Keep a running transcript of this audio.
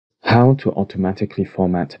how to automatically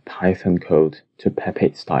format Python code to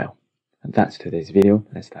PEP8 style. And that's today's video.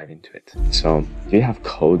 Let's dive into it. So, do you have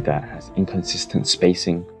code that has inconsistent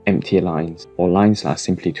spacing, empty lines, or lines that are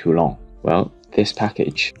simply too long? Well, this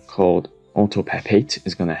package called Autoformat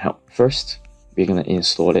is going to help. First, we're going to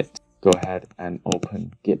install it. Go ahead and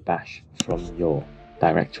open git bash from your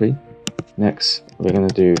directory. Next, we're going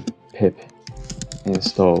to do pip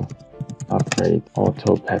install upgrade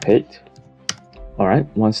Autoformat. Alright,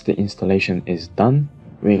 once the installation is done,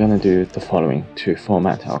 we're going to do the following to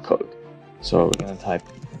format our code. So we're going to type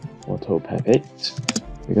Autoformat.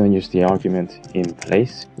 We're going to use the argument in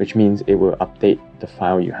place, which means it will update the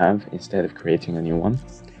file you have instead of creating a new one.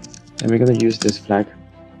 And we're going to use this flag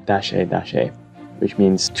 -a, which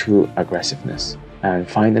means to aggressiveness. And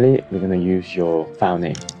finally, we're going to use your file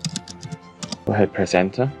name. Go ahead, press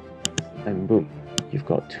enter, and boom, you've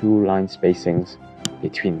got 2 line spacings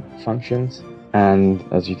between functions. And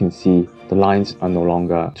as you can see, the lines are no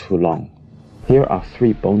longer too long. Here are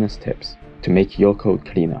 3 bonus tips to make your code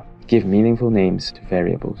cleaner. Give meaningful names to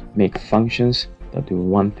variables. Make functions that do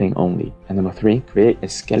one thing only. And number 3, create a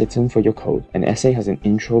skeleton for your code. An essay has an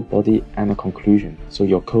intro, body, and a conclusion. So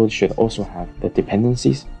your code should also have the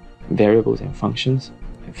dependencies, variables and functions,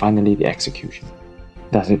 and finally the execution.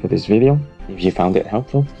 That's it for this video. If you found it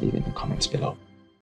helpful, leave it in the comments below.